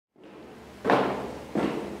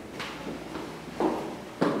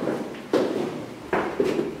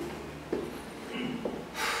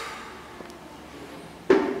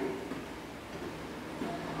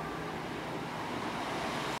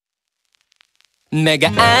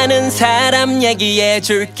내가 아는 사람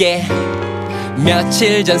얘기해줄게.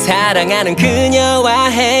 며칠 전 사랑하는 그녀와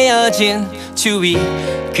헤어진 주위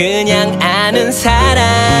그냥 아는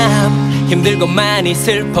사람. 힘들고 많이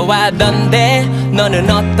슬퍼하던데 너는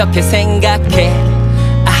어떻게 생각해?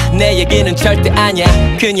 내 얘기는 절대 아냐.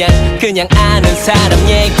 그냥 아는 사람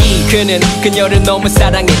얘기. 그는 그녀를 너무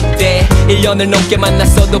사랑했대. 1년을 넘게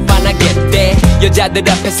만났어도 반하겠대. 여자들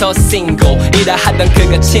앞에서 싱글이라 하던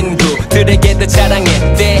그가 친구들에게도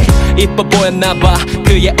자랑했대. 이뻐 보였나봐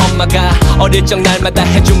그의 엄마가. 어릴 적 날마다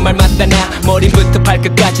해준 말 맞다나. 머리부터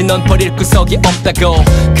발끝까지 넌 버릴 구석이 없다고.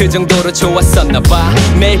 그 정도로 좋았었나봐.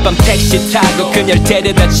 매일 밤 택시 타고 그녀를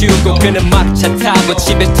데려다 주고 그는 막차 타고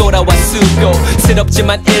집에 돌아와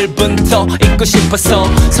수고스럽지만 1분 더 있고 싶어서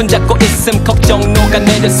손잡고 있음 걱정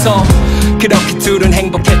녹아내려서. 그렇게 둘은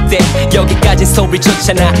행복했대. 여기까진 소리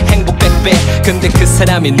좋잖아. 행복 빼빼. 근데 그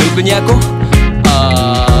사람이 누구냐고?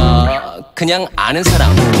 그냥 아는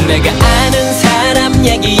사람. 내가 아는 사람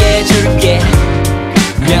얘기해줄게.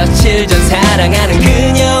 며칠 전 사랑하는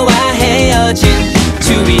그녀와 헤어진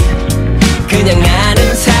주위 그냥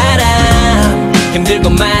아는 사람. 힘들고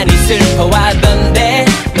많이 슬퍼하던데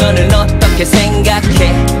너는 어떻게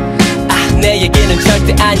생각해? 내 얘기는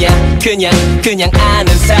절대 아냐. 그냥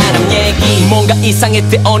아는 사람 얘기. 뭔가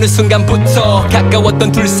이상했대 어느 순간부터.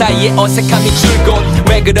 가까웠던 둘 사이에 어색함이 줄곧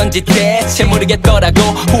왜 그런지 대체 모르겠더라고.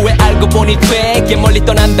 후에 알고 보니 되게 멀리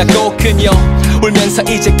떠난다고. 그녀 울면서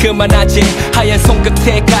이제 그만하지. 하얀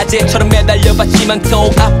손끝에 가재처럼 매달려봤지만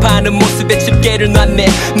더욱 아파하는 모습에 집게를 놨네.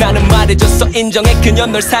 나는 말해줬어 인정해. 그녀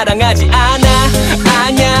널 사랑하지 않아.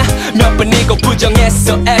 아냐 몇 번이고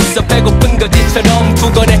부정했어. 애써 배고픈 거지처럼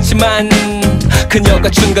구걸했지만 그녀가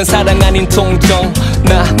준 건 사랑 아닌 동정.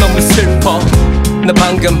 나 너무 슬퍼. 나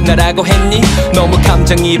방금 나라고 했니? 너무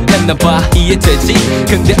감정이입했나봐. 이해되지?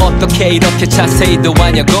 근데 어떻게 이렇게 자세히도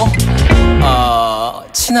하냐고?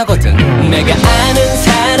 친하거든. 내가 아는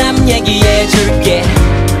사람 얘기해줄게.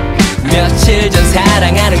 며칠 전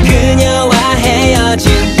사랑하는 그녀와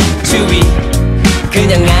헤어진 주위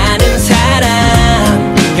그냥 아는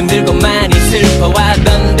사람. 힘들고 많이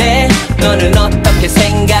슬퍼하던데 너는 어떻게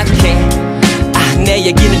생각해? 내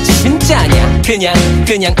얘기는 진짜냐.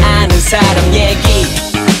 그냥 아는 사람 얘기.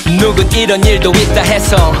 누군 이런 일도 있다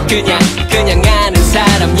해서 그냥 아는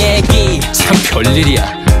사람 얘기. 참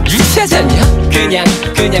별일이야. 유치하지 않냐?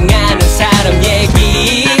 그냥 아는 사람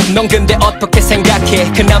얘기. 넌 근데 어떻게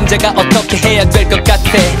생각해? 그 남자가 어떻게 해야 될 것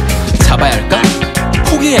같아? 잡아야 할까?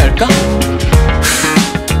 포기해야 할까?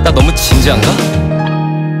 나 너무 진지한가?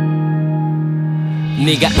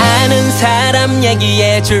 네가 아는 사람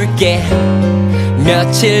얘기해줄게.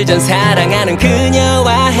 며칠 전 사랑하는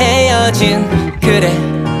그녀와 헤어진 그래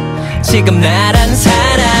지금 나란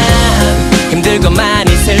사람. 힘들고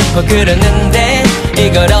많이 슬퍼 그러는데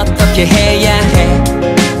이걸 어떻게 해야 해?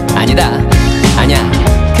 아니다 아냐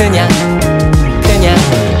그냥